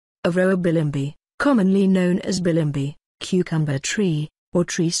Averrhoa bilimbi, commonly known as bilimbi, cucumber tree, or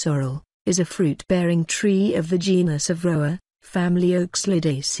tree sorrel, is a fruit-bearing tree of the genus Averrhoa, family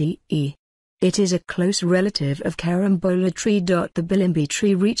Oxalidaceae. It is a close relative of carambola tree. The bilimbi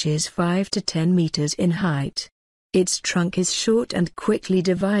tree reaches 5 to 10 meters in height. Its trunk is short and quickly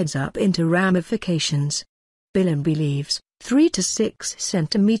divides up into ramifications. Bilimbi leaves, 3 to 6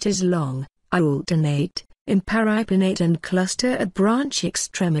 centimeters long, are alternate, imparipinnate and cluster at branch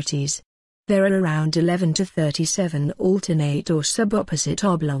extremities. There are around 11 to 37 alternate or subopposite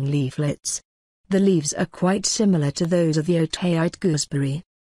oblong leaflets. The leaves are quite similar to those of the Otaheite gooseberry.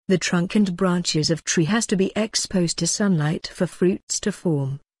 The trunk and branches of tree has to be exposed to sunlight for fruits to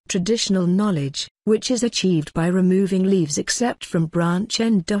form. Traditional knowledge, which is achieved by removing leaves except from branch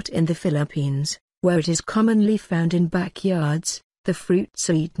end. In the Philippines, where it is commonly found in backyards, the fruits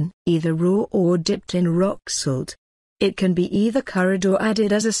are eaten either raw or dipped in rock salt. It can be either curried or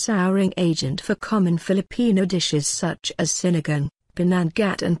added as a souring agent for common Filipino dishes such as sinigang,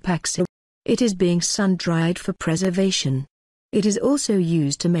 pinangat and paksiw. It is being sun-dried for preservation. It is also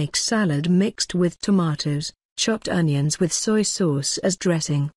used to make salad mixed with tomatoes, chopped onions with soy sauce as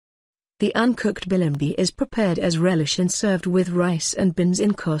dressing. The uncooked bilimbi is prepared as relish and served with rice and beans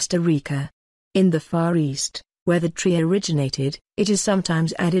in Costa Rica. In the Far East, where the tree originated, it is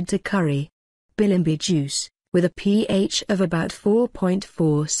sometimes added to curry. Bilimbi juice, with a pH of about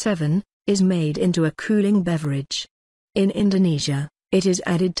 4.47, is made into a cooling beverage. In Indonesia, it is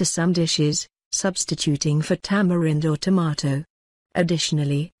added to some dishes, substituting for tamarind or tomato.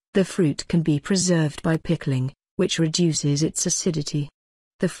 Additionally, the fruit can be preserved by pickling, which reduces its acidity.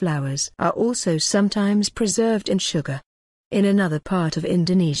 The flowers are also sometimes preserved in sugar. In another part of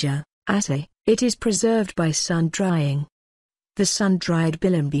Indonesia, Aceh, it is preserved by sun-drying. The sun-dried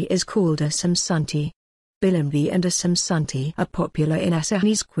bilimbi is called asam sunti. Bilimbi and asam sunti are popular in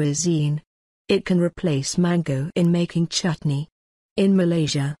Acehese cuisine. It can replace mango in making chutney. In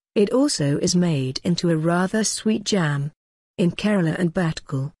Malaysia, it also is made into a rather sweet jam. In Kerala and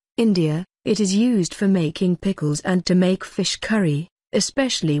Batkal, India, it is used for making pickles and to make fish curry,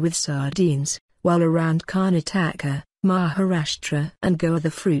 especially with sardines, while around Karnataka, Maharashtra and Goa the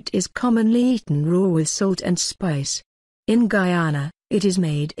fruit is commonly eaten raw with salt and spice. In Guyana, it is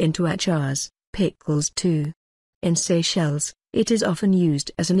made into achars, pickles too. In Seychelles, it is often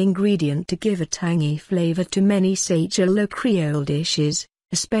used as an ingredient to give a tangy flavor to many Seychello Creole dishes,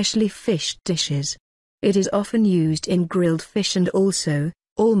 especially fish dishes. It is often used in grilled fish and also,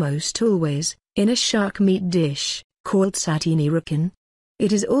 almost always, in a shark meat dish, called satini rakin.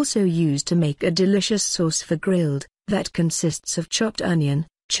 It is also used to make a delicious sauce for grilled, that consists of chopped onion,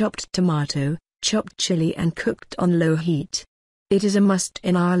 chopped tomato, chopped chili and cooked on low heat. It is a must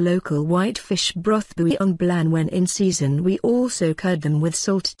in our local white fish broth bouillon blanc when in season. We also curd them with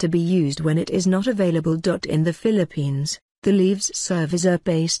salt to be used when it is not available. In the Philippines, the leaves serve as a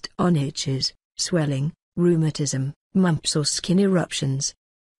paste on itches, swelling, rheumatism, mumps or skin eruptions.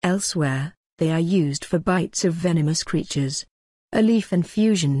 Elsewhere, they are used for bites of venomous creatures. A leaf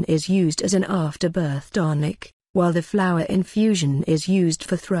infusion is used as an afterbirth tonic, while the flower infusion is used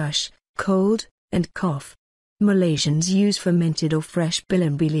for thrush, cold, and cough. Malaysians use fermented or fresh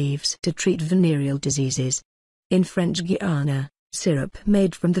bilimbi leaves to treat venereal diseases. In French Guiana, syrup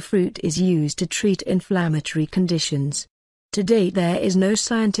made from the fruit is used to treat inflammatory conditions. To date there is no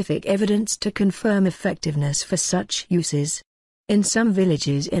scientific evidence to confirm effectiveness for such uses. In some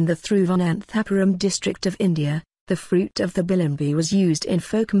villages in the Thiruvananthapuram district of India, the fruit of the bilimbi was used in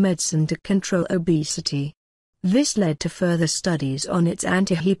folk medicine to control obesity. This led to further studies on its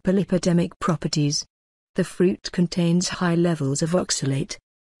antihyperlipidemic properties. The fruit contains high levels of oxalate.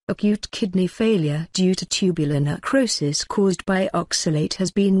 Acute kidney failure due to tubular necrosis caused by oxalate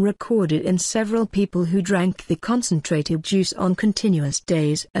has been recorded in several people who drank the concentrated juice on continuous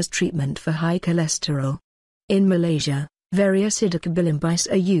days as treatment for high cholesterol. In Malaysia, very acidic bilimbis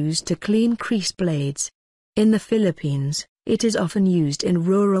are used to clean crease blades. In the Philippines, it is often used in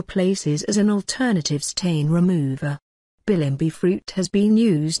rural places as an alternative stain remover. Bilimbi fruit has been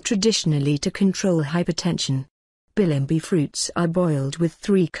used traditionally to control hypertension. Bilimbi fruits are boiled with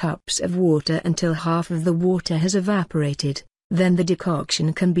 3 cups of water until half of the water has evaporated, then the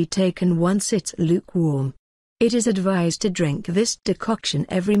decoction can be taken once it's lukewarm. It is advised to drink this decoction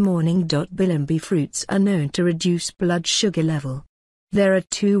every morning. Bilimbi fruits are known to reduce blood sugar level. There are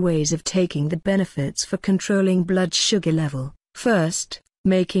 2 ways of taking the benefits for controlling blood sugar level. First,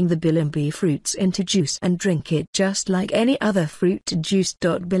 making the bilimbi fruits into juice and drink it just like any other fruit juice.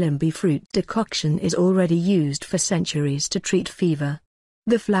 Bilimbi fruit decoction is already used for centuries to treat fever.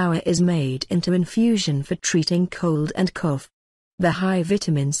 The flower is made into infusion for treating cold and cough. The high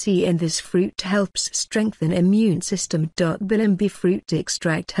vitamin C in this fruit helps strengthen immune system. Bilimbi fruit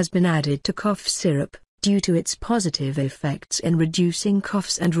extract has been added to cough syrup, due to its positive effects in reducing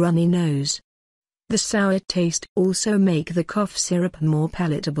coughs and runny nose. The sour taste also make the cough syrup more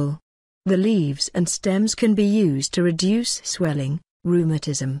palatable. The leaves and stems can be used to reduce swelling,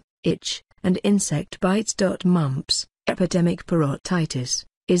 rheumatism, itch, and insect bites. Mumps, epidemic parotitis,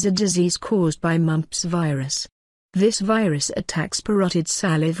 is a disease caused by mumps virus. This virus attacks parotid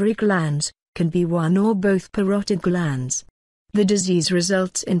salivary glands, can be one or both parotid glands. The disease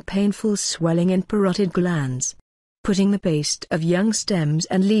results in painful swelling in parotid glands. Putting the paste of young stems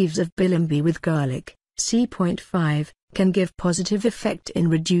and leaves of bilimbi with garlic, C.5, can give positive effect in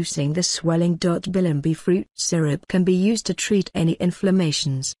reducing the swelling. Bilimbi fruit syrup can be used to treat any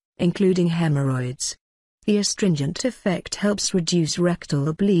inflammations, including hemorrhoids. The astringent effect helps reduce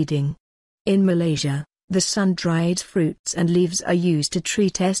rectal bleeding. In Malaysia, the sun-dried fruits and leaves are used to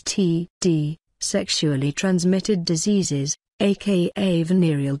treat STD, sexually transmitted diseases, aka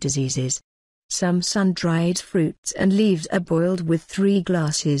venereal diseases. Some sun-dried fruits and leaves are boiled with 3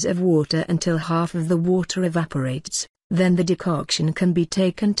 glasses of water until half of the water evaporates, then the decoction can be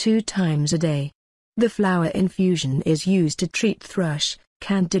taken 2 times a day. The flower infusion is used to treat thrush,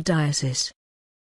 candidiasis,